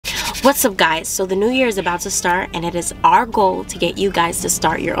What's up guys? So the new year is about to start and it is our goal to get you guys to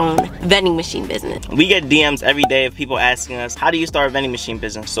start your own vending machine business. We get DMs every day of people asking us, how do you start a vending machine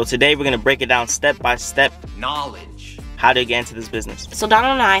business? So today we're going to break it down step by step. Knowledge. How to get into this business. So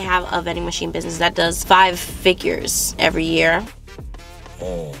Donald and I have a vending machine business that does 5 figures every year.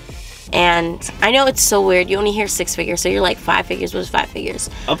 And I know it's so weird. You only hear 6 figures, so you're like 5 figures. What is 5 figures?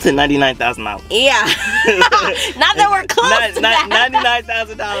 Up to $99,000. Yeah. Not that we're close to that.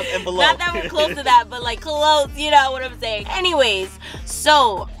 $99,000 and below. Not that we're close to that, but like close, you know what I'm saying. Anyways,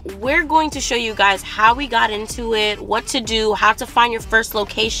 so we're going to show you guys how we got into it, what to do, how to find your first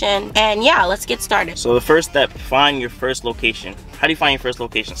location, and yeah, let's get started. So the first step, find your first location. How do you find your first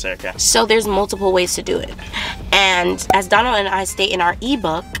location, Sarahkay? So there's multiple ways to do it. And as Donald and I state in our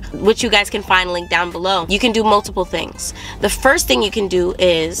ebook, which you guys can find linked down below, you can do multiple things. The first thing you can do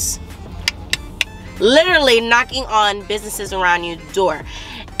is literally knocking on businesses around your door.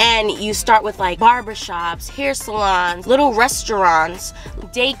 And you start with like barbershops, hair salons, little restaurants,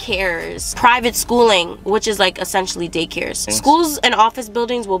 daycares, private schooling, which is like essentially daycares. Schools and office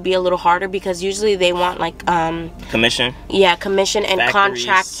buildings will be a little harder because usually they want like commission. Yeah, commission and Factories.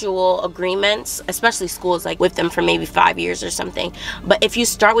 Contractual agreements, especially schools, like with them for maybe 5 years or something. But if you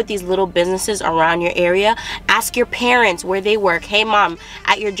start with these little businesses around your area, ask your parents where they work. Hey mom,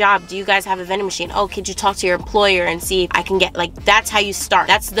 at your job, do you guys have a vending machine? Oh, could you talk to your employer and see if I can get, like, that's how you start.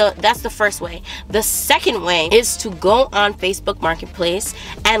 That's the first way. The second way is to go on Facebook Marketplace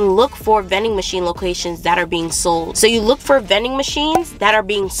and look for vending machine locations that are being sold. So you look for vending machines that are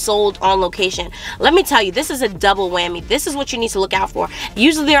being sold on location. Let me tell you, this is a double whammy. This is what you need to look out for.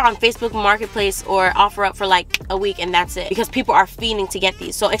 Usually they're on Facebook Marketplace or offer up for like a week and that's it, because people are fiending to get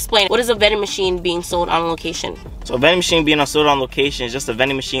these. So explain, what is a vending machine being sold on location? So a vending machine being sold on location is just a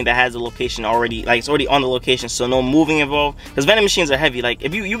vending machine that has a location already, like it's already on the location, so no moving involved. Because vending machines are heavy. Like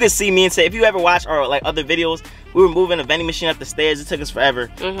if you can see me and say, if you ever watch our like other videos, we were moving a vending machine up the stairs. It took us forever,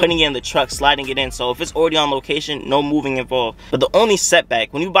 putting it in the truck, sliding it in. So if it's already on location, no moving involved. But the only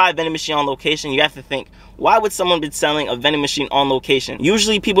setback, when you buy a vending machine on location, you have to think, why would someone be selling a vending machine on location?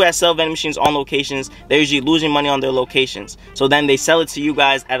 Usually people that sell vending machines on locations, they're usually losing money on their locations. So then they sell it to you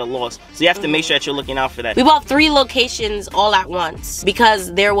guys at a loss. So you have to make sure that you're looking out for that. We bought 3 locations all at once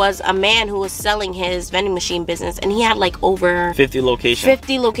because there was a man who was selling his vending machine business and he had like over 50 locations.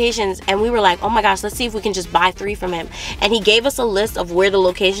 50 locations, and we were like, oh my gosh, let's see if we can just buy 3 from him. And he gave us a list of where the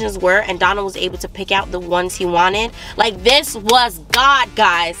locations were, and Donald was able to pick out the ones he wanted. Like, this was God,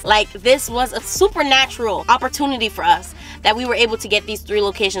 guys. Like, this was a supernatural opportunity for us that we were able to get these 3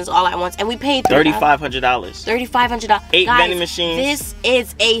 locations all at once, and we paid $3,500. $3,500. 8 guys, vending machines.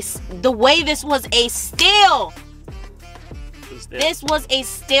 The way this was a steal. This was a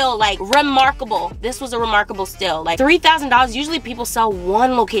steal, like, remarkable. This was a remarkable steal. Like, $3,000. Usually people sell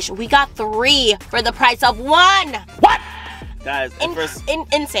 1 location. We got 3 for the price of 1. What? Guys,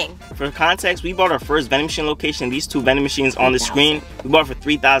 insane. For context, we bought our first vending machine location. These 2 vending machines on the screen, we bought for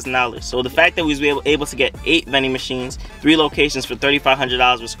 $3,000. So the fact that we was able to get 8 vending machines, 3 locations for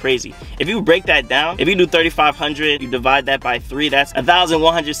 $3,500 was crazy. If you break that down, if you do $3,500, you divide that by 3, that's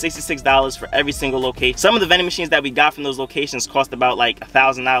 $1,166 for every single location. Some of the vending machines that we got from those locations cost about like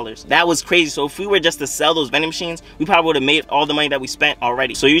 $1,000. That was crazy. So if we were just to sell those vending machines, we probably would have made all the money that we spent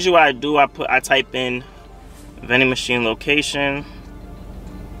already. So usually what I do, I type in vending machine location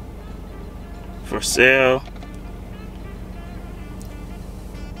for sale.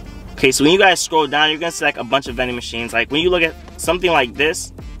 Okay, so when you guys scroll down, you're gonna see like a bunch of vending machines. Like when you look at something like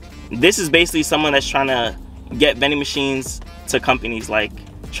this is basically someone that's trying to get vending machines to companies, like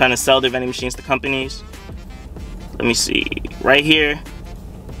trying to sell their vending machines to companies. Let me see, right here,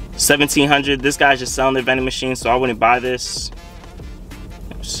 1,700. This guy's just selling their vending machines, so I wouldn't buy this.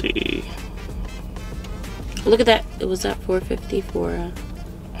 Let's see. Look at that. It was at $450 for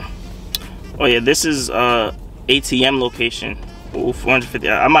oh yeah, this is ATM location. Ooh, 450.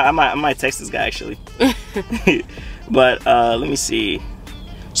 I might text this guy actually. But let me see.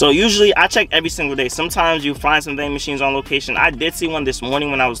 So usually I check every single day. Sometimes you find some vending machines on location. I did see one this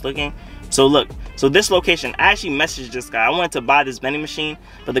morning when I was looking. So look, so this location, I actually messaged this guy. I wanted to buy this vending machine,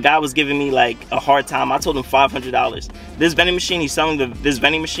 but the guy was giving me like a hard time. I told him $500. This vending machine, he's selling this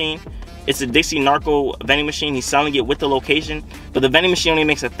vending machine. It's a Dixie Narco vending machine. He's selling it with the location, but the vending machine only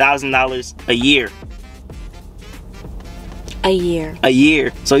makes $1,000 a year. A year. A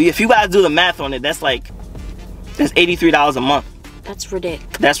year. So if you guys do the math on it, that's $83 a month. That's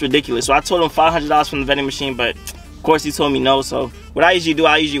ridiculous. That's ridiculous. So I told him $500 from the vending machine, but of course he told me no. So what I usually do,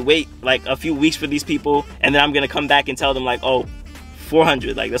 I usually wait like a few weeks for these people, and then I'm gonna come back and tell them like, oh,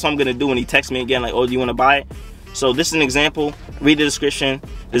 $400. Like that's what I'm gonna do when he texts me again, like, oh, do you want to buy it? So this is an example. Read the description.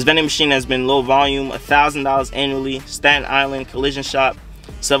 This vending machine has been low volume, $1,000 annually, Staten Island collision shop,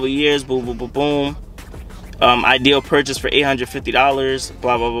 several years, boom, boom, boom, boom. Ideal purchase for $850,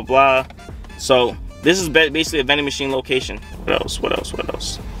 blah, blah, blah, blah. So this is basically a vending machine location. What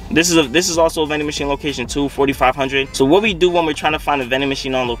else? This is also a vending machine location too, 4,500. So what we do when we're trying to find a vending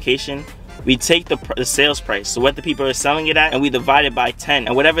machine on location, we take the sales price, so what the people are selling it at, and we divide it by 10.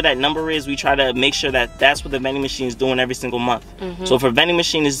 And whatever that number is, we try to make sure that that's what the vending machine is doing every single month. So if a vending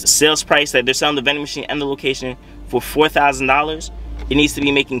machine is sales price that they're selling the vending machine and the location for $4,000, it needs to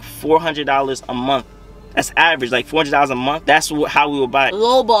be making $400 a month. That's average, like $400 a month. That's how we will buy it.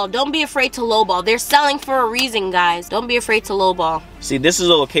 Lowball. Don't be afraid to lowball. They're selling for a reason, guys. Don't be afraid to lowball. See, this is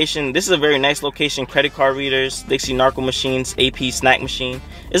a location. This is a very nice location. Credit card readers, Dixie narco machines, AP snack machine.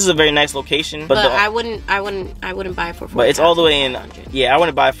 This is a very nice location. But I wouldn't buy it for $4,500. But it's all the way in. Yeah, I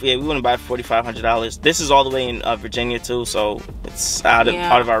wouldn't buy. Yeah, we wouldn't buy it for $4,500. This is all the way in Virginia too, so it's out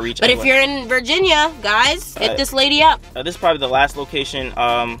of our reach. But anyway, if you're in Virginia, guys, hit this lady up. This is probably the last location.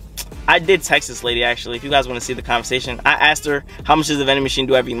 I did text this lady actually. If you guys want to see the conversation, I asked her how much does the vending machine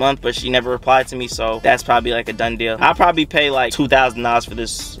do every month, but she never replied to me, so that's probably like a done deal. I'll probably pay like $2,000 for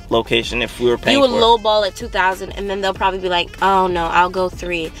this location if we were paying. You would lowball at $2,000, and then they'll probably be like, "Oh no, I'll go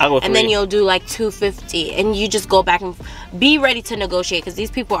 $3,000." I'll go $3,000. And then you'll do like $250, and you just go back and be ready to negotiate, because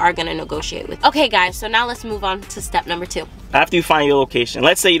these people are gonna negotiate with. Okay, guys, so now let's move on to step number 2. After you find your location,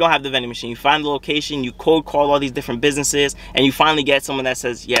 let's say you don't have the vending machine, you find the location, you cold call all these different businesses, and you finally get someone that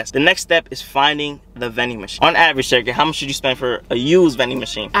says yes. The next step is finding the vending machine. On average, Sarahkay, how much should you spend for a used vending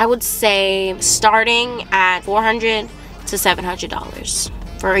machine? I would say starting at $400 to $700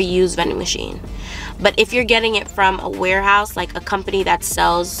 for a used vending machine. But if you're getting it from a warehouse, like a company that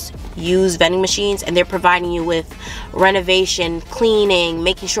sells used vending machines, and they're providing you with renovation, cleaning,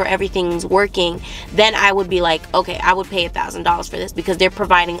 making sure everything's working, then I would be like, okay, I would pay $1,000 for this, because they're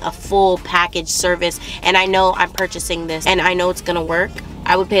providing a full package service, and I know I'm purchasing this and I know it's gonna work.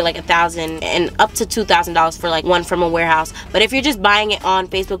 I would pay like $1,000 and up to $2,000 for like one from a warehouse. But if you're just buying it on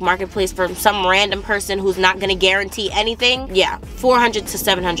Facebook Marketplace from some random person who's not gonna guarantee anything, yeah, $400 to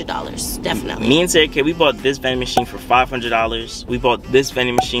 $700 definitely. Me and Sarahkay, we bought this vending machine for $500. We bought this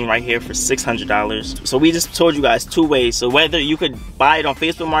vending machine right here for $600. So we just told you guys 2 ways. So whether you could buy it on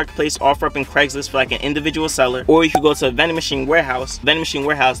Facebook Marketplace, offer up in Craigslist for like an individual seller, or you could go to a vending machine warehouse. Vending machine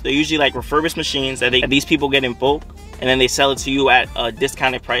warehouse, they're usually like refurbished machines that these people get in bulk, and then they sell it to you at a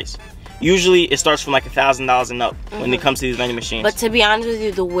discounted price. Usually it starts from like $1,000 and up when it comes to these vending machines. But to be honest with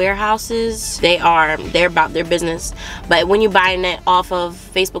you, the warehouses, they're about their business. But when you're buying it off of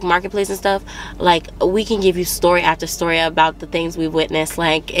Facebook Marketplace and stuff, like, we can give you story after story about the things we've witnessed.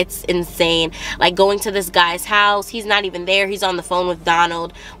 Like, it's insane. Like going to this guy's house, he's not even there, he's on the phone with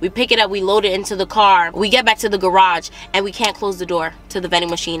Donald. We pick it up, we load it into the car, we get back to the garage, and we can't close the door to the vending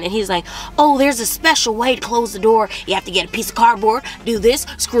machine. And he's like, oh, there's a special way to close the door. You have to get a piece of cardboard, do this,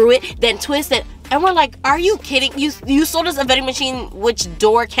 screw it, then twist it. And we're like, are you kidding? You sold us a vending machine which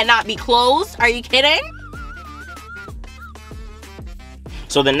door cannot be closed? Are you kidding?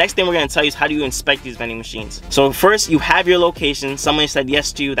 So the next thing we're going to tell you is how do you inspect these vending machines. So first, you have your location. Someone said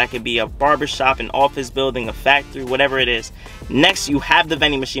yes to you. That could be a barber shop, an office building, a factory, whatever it is. Next, you have the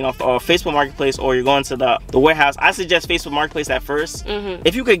vending machine off Facebook Marketplace, or you're going to the warehouse. I suggest Facebook Marketplace at first.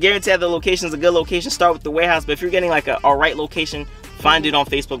 If you could guarantee that the location is a good location, start with the warehouse. But if you're getting like a right location, find it on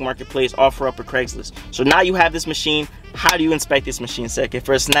Facebook Marketplace, offer up or Craigslist. So now you have this machine. How do you inspect this machine, Sarahkay?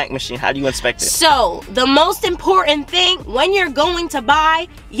 For a snack machine, how do you inspect it? So the most important thing when you're going to buy,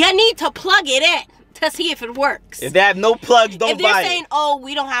 you need to plug it in to see if it works. If they have no plugs, don't buy it. If they're saying, oh,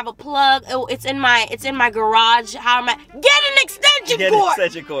 we don't have a plug, oh, it's in my garage, how am I? Get an extension cord. Get an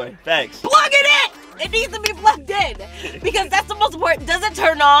extension cord. Thanks. Plug it in. It needs to be plugged in, because that's the most important. Does it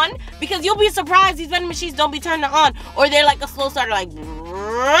turn on? Because you'll be surprised these vending machines don't be turning on, or they're like a slow starter, like,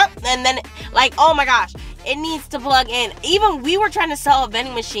 and then like, oh my gosh, it needs to plug in. Even we were trying to sell a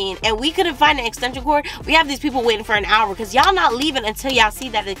vending machine and we couldn't find an extension cord. We have these people waiting for an hour because y'all not leaving until y'all see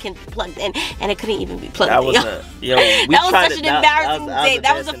that it can be plugged in, and it couldn't even be plugged in. That was such an embarrassing day.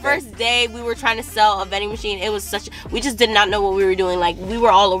 That was the first day we were trying to sell a vending machine. It was we just did not know what we were doing. Like, we were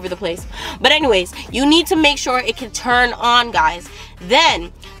all over the place. But anyways, you need to make sure it can turn on, guys.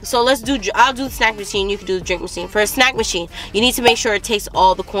 Then, so I'll do the snack machine, you can do the drink machine. For a snack machine, you need to make sure it takes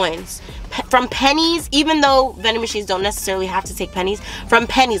all the coins. From pennies, even though vending machines don't necessarily have to take pennies, from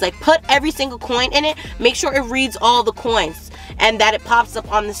pennies, like, put every single coin in it, make sure it reads all the coins and that it pops up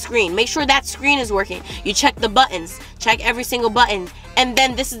on the screen. Make sure that screen is working. You check the buttons, check every single button, And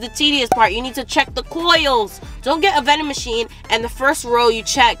then this is the tedious part. You need to check the coils. Don't get a vending machine and the first row you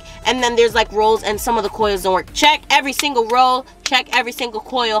check, and then there's like rows and some of the coils don't work. Check every single row, check every single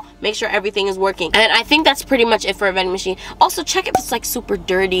coil, make sure everything is working. And I think that's pretty much it for a vending machine. Also check if it's like super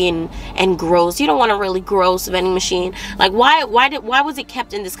dirty and gross. You don't want a really gross vending machine. Like why was it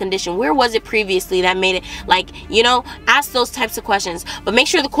kept in this condition? Where was it previously that made it, like, you know, ask those types of questions. But make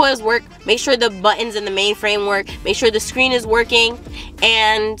sure the coils work, make sure the buttons in the mainframe work, make sure the screen is working,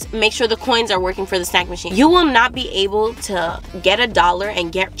 and make sure the coins are working for the snack machine. You will not be able to get $1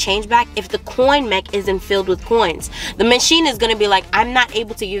 and get change back if the coin mech isn't filled with coins. The machine is going to be like, I'm not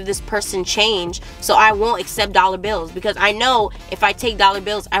able to give this person change, so I won't accept dollar bills, because I know if I take dollar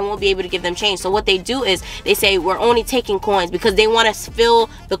bills I won't be able to give them change. So what they do is they say we're only taking coins, because they want to fill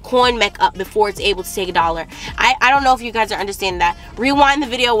the coin mech up before it's able to take $1. I don't know if you guys are understanding that. Rewind the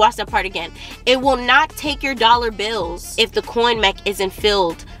video, watch that part again. It will not take your dollar bills if the coin mech isn't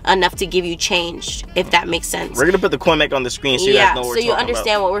filled enough to give you change, if that makes sense. We're gonna put the coin mech on the screen so you guys know what we're talking about. So you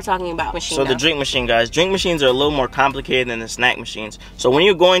understand what we're talking about. So the drink machine, guys, drink machines are a little more complicated than the snack machines. So when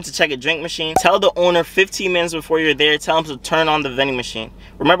you're going to check a drink machine, tell the owner 15 minutes before you're there, tell them to turn on the vending machine.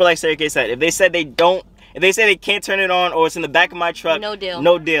 Remember, like Sarahkay said, if they said they can't turn it on, or it's in the back of my truck, no deal.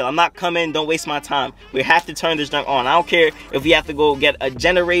 No deal. I'm not coming. Don't waste my time. We have to turn this junk on. I don't care if we have to go get a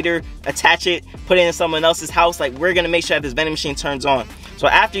generator, attach it, put it in someone else's house. Like, we're going to make sure that this vending machine turns on. So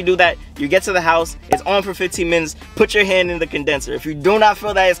after you do that, you get to the house. It's on for 15 minutes. Put your hand in the condenser. If you do not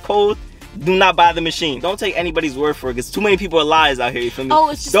feel that it's cold, do not buy the machine. Don't take anybody's word for it, because too many people are lies out here. You feel me? Oh,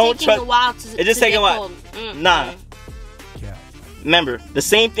 it's just taking a while to It's just taking a while. Nah. Remember, the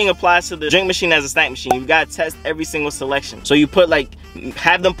same thing applies to the drink machine as a snack machine. You gotta test every single selection. So you put like,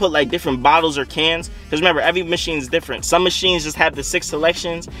 have them put like different bottles or cans, because remember, every machine is different. Some machines just have the 6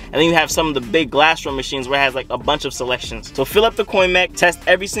 selections, and then you have some of the big glass drum machines where it has like a bunch of selections. So fill up the coin mech, test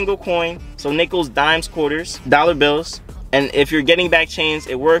every single coin. So nickels, dimes, quarters, dollar bills. And if you're getting back change,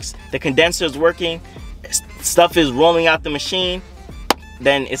 it works. The condenser is working. Stuff is rolling out the machine.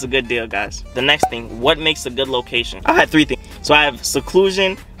 Then it's a good deal, guys. The next thing, what makes a good location? I had 3 things. So I have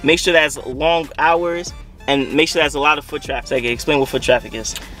seclusion, make sure that's long hours, and make sure that's a lot of foot traffic. So I can explain what foot traffic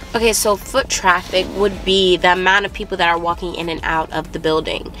is. Okay, so foot traffic would be the amount of people that are walking in and out of the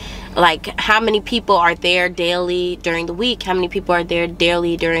building. Like, how many people are there daily during the week? How many people are there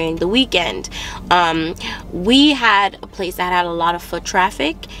daily during the weekend? We had a place that had a lot of foot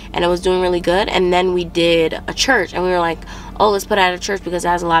traffic, and it was doing really good. And then we did a church, and we were like, oh, let's put it at a church because it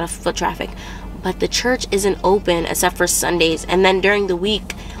has a lot of foot traffic. But the church isn't open except for Sundays, and then during the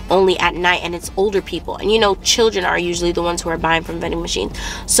week only at night, and it's older people, and you know, children are usually the ones who are buying from vending machines.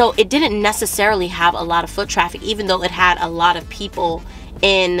 So it didn't necessarily have a lot of foot traffic, even though it had a lot of people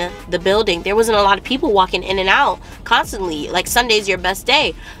in the building. There wasn't a lot of people walking in and out constantly. Like, Sunday's your best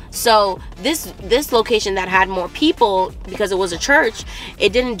day. So this location that had more people, because it was a church,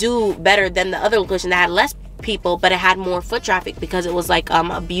 it didn't do better than the other location that had less people, but it had more foot traffic because it was like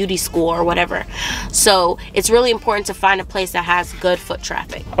a beauty school or whatever. So it's really important to find a place that has good foot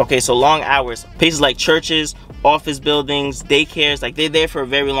traffic. Okay, so long hours. Places like churches, office buildings, daycares, like, they're there for a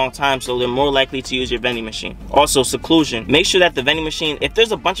very long time, so they're more likely to use your vending machine. Also, seclusion. Make sure that the vending machine, if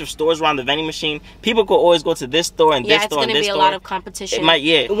there's a bunch of stores around the vending machine, people could always go to this store and this store and this store. Yeah, it's gonna be a lot of competition. It might,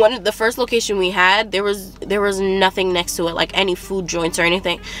 yeah. The first location we had, there was nothing next to it, like any food joints or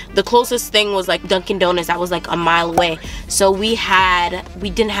anything. The closest thing was like Dunkin' Donuts, that was like a mile away. So we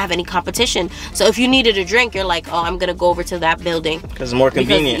didn't have any competition. So if you needed a drink, you're like, oh, I'm gonna go over to that building because it's more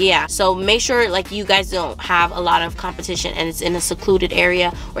convenient. Yeah. So make sure like you guys don't have a lot of competition and it's in a secluded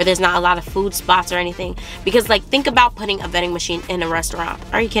area where there's not a lot of food spots or anything, because like, think about putting a vending machine in a restaurant.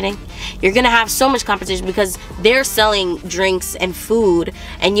 Are you kidding? You're gonna have so much competition because they're selling drinks and food,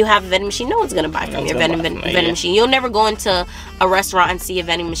 and you have a vending machine. No one's gonna buy from your vending machine. You'll never go into a restaurant and see a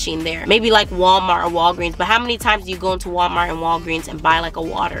vending machine there. Maybe like Walmart or Walgreens, but how many times do you go into Walmart and Walgreens and buy like a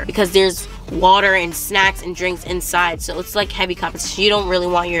water? Because there's water and snacks and drinks inside, so it's like heavy competition. You don't really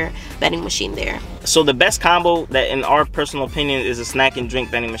want your vending machine there. So the best combo, that in our personal opinion, is a snack and drink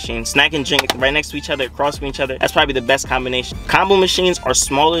vending machine. Snack and drink right next to each other, across from each other. That's probably the best combination. Combo machines are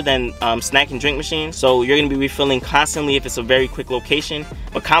smaller than snack and drink machines, so you're going to be refilling constantly if it's a very quick location.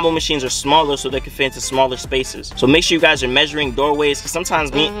 But combo machines are smaller, so they can fit into smaller spaces. So make sure you guys are measuring doorways, because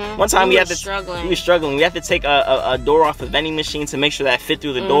sometimes one time we were struggling. We have to take a door off a vending machine to make sure that it fit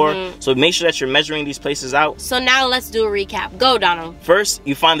through the door. So make sure that you're measuring these places out. So now let's do a recap. Go, Donald. First,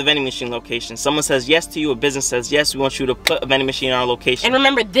 you find the vending machine location. Someone says yes to you, a business says yes, we want you to put a vending machine in our location. And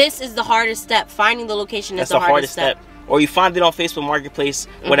remember, this is the hardest step. Finding the location is the hardest step. Or you find it on Facebook Marketplace,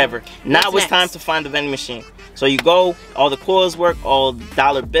 whatever. Now it's time to find the vending machine. So you go, all the coils work, all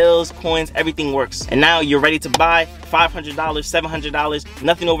dollar bills, coins, everything works. And now you're ready to buy $500, $700,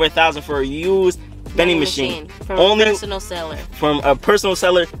 nothing over $1,000 for a used vending machine. From a personal seller. From a personal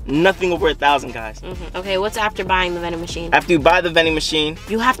seller, nothing over $1,000, guys. Okay, what's after buying the vending machine? After you buy the vending machine,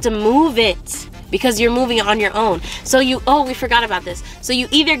 you have to move it, because you're moving it on your own. So we forgot about this. So you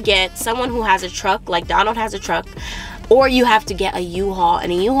either get someone who has a truck, like Donald has a truck, or you have to get a U-Haul,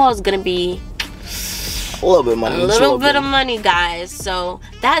 and a U-Haul is gonna be a little bit of money. A little bit of money, guys. So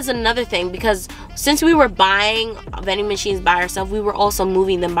that is another thing, because since we were buying vending machines by ourselves, we were also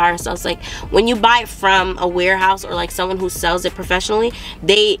moving them by ourselves. Like when you buy it from a warehouse or like someone who sells it professionally,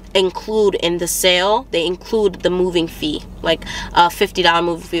 they include in the sale, they include the moving fee, like a $50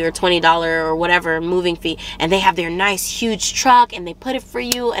 moving fee or $20 or whatever moving fee, and they have their nice huge truck and they put it for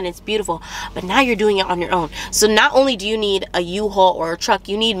you and it's beautiful. But now you're doing it on your own. So not only do you need a U-Haul or a truck,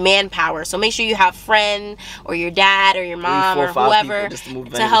 you need manpower. So make sure you have a friend or your dad or your mom or whoever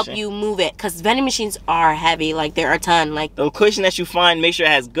to help you move it, because vending machines are heavy. Like they're a ton. Like the location that you find, make sure it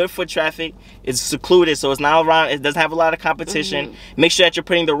has good foot traffic. It's secluded, so it's not around. It doesn't have a lot of competition. Make sure that you're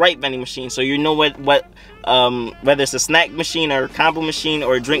putting the right vending machine, so you know what whether it's a snack machine or a combo machine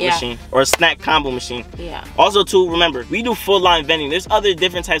or a drink machine or a snack combo machine. Also too, remember, we do full line vending. There's other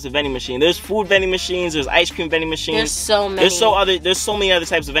different types of vending machines. There's food vending machines. There's ice cream vending machines. There's so many. There's so many other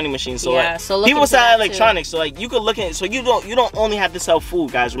types of vending machines. So yeah, so people sell electronics. So like you could look at. So you don't only have to sell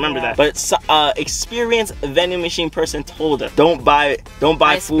food, guys. Remember that. But experienced vending machine person told us, don't buy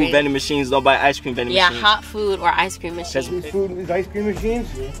food vending machines. Don't buy ice cream vending machines. Yeah, hot food or ice cream machines. These ice cream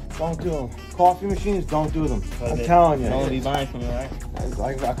machines, don't do them. Coffee machines, don't do them. I'm telling you. Don't be buying from them, right?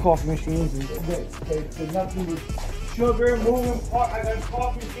 I got coffee machines. They're nothing but sugar, moving part. I got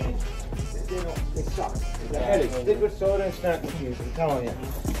coffee machines. They suck. It's a headache. Liquid soda and snack machines. I'm telling you.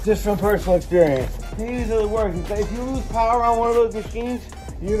 Just from personal experience. They usually work. If you lose power on one of those machines,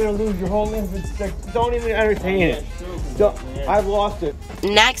 you're gonna lose your whole life. Like, don't even entertain it. I've lost it.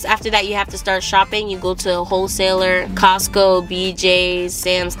 Next, after that, you have to start shopping. You go to a wholesaler, Costco, BJ's,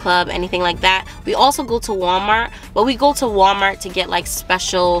 Sam's Club, anything like that. We also go to Walmart, but we go to Walmart to get like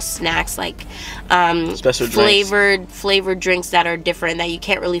special snacks, like special flavored drinks that are different that you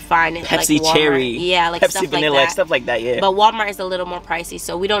can't really find in Pepsi like cherry, yeah, like Pepsi stuff vanilla, like that. stuff like that. Yeah. But Walmart is a little more pricey,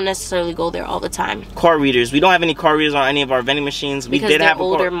 so we don't necessarily go there all the time. Card readers. We don't have any card readers on any of our vending machines. We did have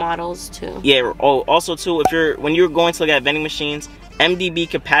older models too. Yeah. Oh, also too, when you're going to look at vending machines, MDB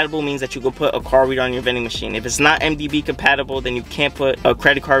compatible means that you can put a card reader on your vending machine. If it's not MDB compatible, then you can't put a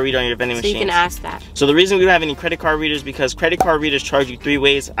credit card reader on your vending machine. So you can ask that. So the reason we don't have any credit card readers, because credit card readers charge you 3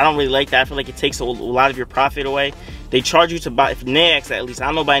 ways. I don't really like that. I feel like it takes a lot of your profit away. They charge you to buy, if Nayax at least, I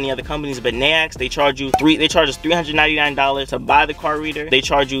don't know about any other companies, but Nayax, they charge us $399 to buy the card reader. They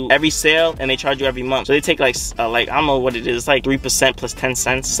charge you every sale and they charge you every month. So they take like I don't know what it is, it's like 3% plus 10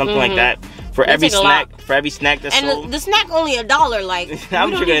 cents, something like that. For every snack, that's sold. And the snack only $1. Like how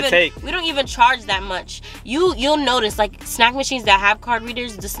much you're gonna take? We don't even charge that much. You'll notice like snack machines that have card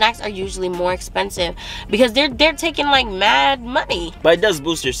readers, the snacks are usually more expensive because they're taking like mad money. But it does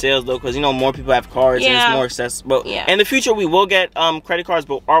boost your sales though, because you know more people have cards and it's more accessible. Yeah. In the future we will get credit cards,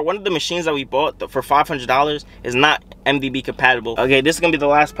 but one of the machines that we bought for $500 is not MDB compatible. Okay, this is gonna be the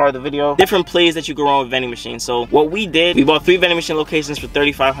last part of the video. Different plays that you can run with vending machines. So what we did, we bought 3 vending machine locations for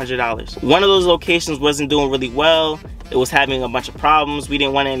 $3,500. One of those locations wasn't doing really well. It was having a bunch of problems. We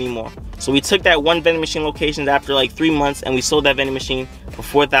didn't want it anymore. So we took that one vending machine location after like 3 months and we sold that vending machine for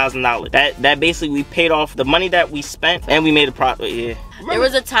 $4,000. That basically we paid off the money that we spent and we made a profit. Yeah. There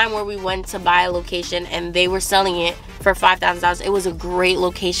was a time where we went to buy a location and they were selling it for $5,000. It was a great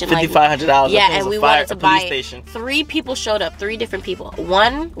location. $5,500. Yeah, and we wanted to buy it. 3 people showed up, 3 different people.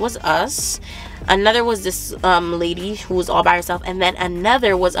 One was us. Another was this lady who was all by herself, and then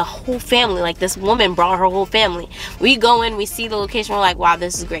another was a whole family. Like this woman brought her whole family. We go in, we see the location, we're like, wow,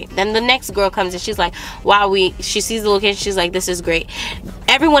 this is great. Then the next girl comes in, she's like, wow, she sees the location, she's like, this is great.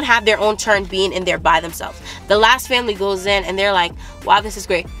 Everyone had their own turn being in there by themselves. The last family goes in and they're like, wow, this is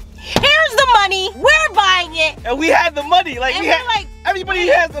great. Here's the money. We're buying it. And we had the money. Like, and we're like, everybody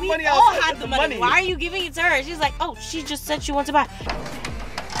has the money. We all had the money. Why are you giving it to her? She's like, oh, she just said she wants to buy.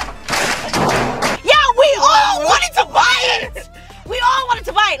 Yeah, we all wanted to buy it. We all wanted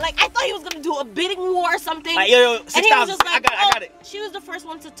to buy it. Like, I thought he was gonna do a bidding war or something. Like, yo, and he was 6,000. just like, I got it. She was the first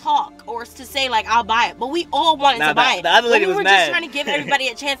one to talk or to say like, I'll buy it. But we all wanted to buy it. The other lady was mad. We were just trying to give everybody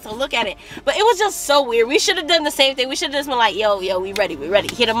a chance to look at it. But it was just so weird. We should have done the same thing. We should have just been like, yo, we ready.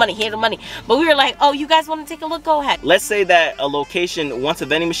 Here the money. But we were like, oh, you guys want to take a look? Go ahead. Let's say that a location wants a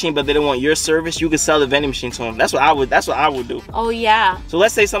vending machine, but they don't want your service. You can sell the vending machine to them. That's what I would do. Oh yeah. So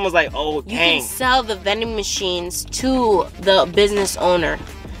let's say someone's like, oh, you dang. can sell the vending machines to the business owner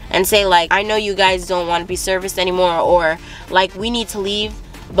and say like, I know you guys don't want to be serviced anymore, or like, we need to leave,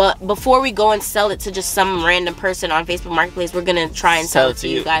 but before we go and sell it to just some random person on Facebook Marketplace, we're gonna try and sell it to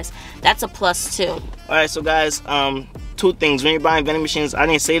you guys. That's a plus too. Alright, so guys, two things. When you're buying vending machines, I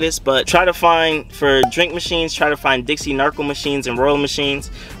didn't say this, but try to find, for drink machines, try to find Dixie Narco machines and Royal machines.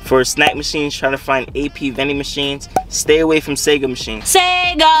 For snack machines, try to find AP vending machines. Stay away from Sega machines.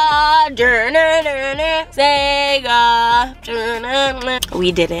 Sega, Sega.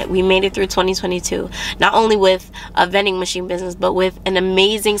 We did it. We made it through 2022. Not only with a vending machine business, but with an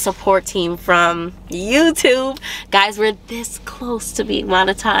amazing support team from YouTube. Guys, we're this close to being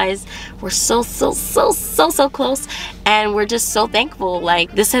monetized. We're so close, and we're just so thankful.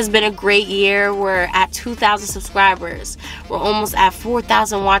 Like, this has been a great year. We're at 2,000 subscribers. We're almost at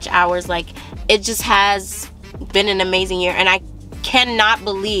 4,000 watch hours. Like, it just has been an amazing year, and I cannot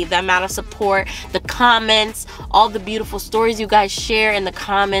believe the amount of support, the comments, all the beautiful stories you guys share in the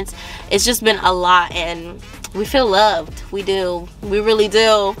comments. It's just been a lot, and we feel loved. We do. We really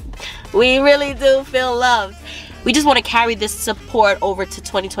do. We really do feel loved. We just want to carry this support over to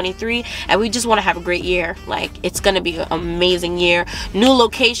 2023, and we just want to have a great year. Like, it's going to be an amazing year. New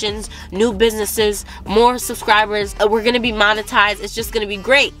locations, new businesses, more subscribers. We're going to be monetized. It's just going to be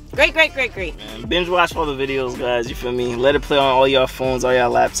great. Great. Man, binge watch all the videos, guys. You feel me? Let it play on all your phones, all your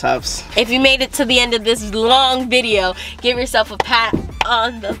laptops. If you made it to the end of this long video, give yourself a pat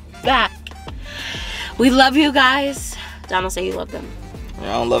on the back. We love you guys. Donald, say you love them. I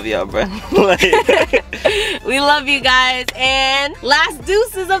don't love y'all, bro. We love you guys, and last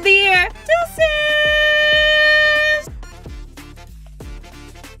deuces of the year. Deuces.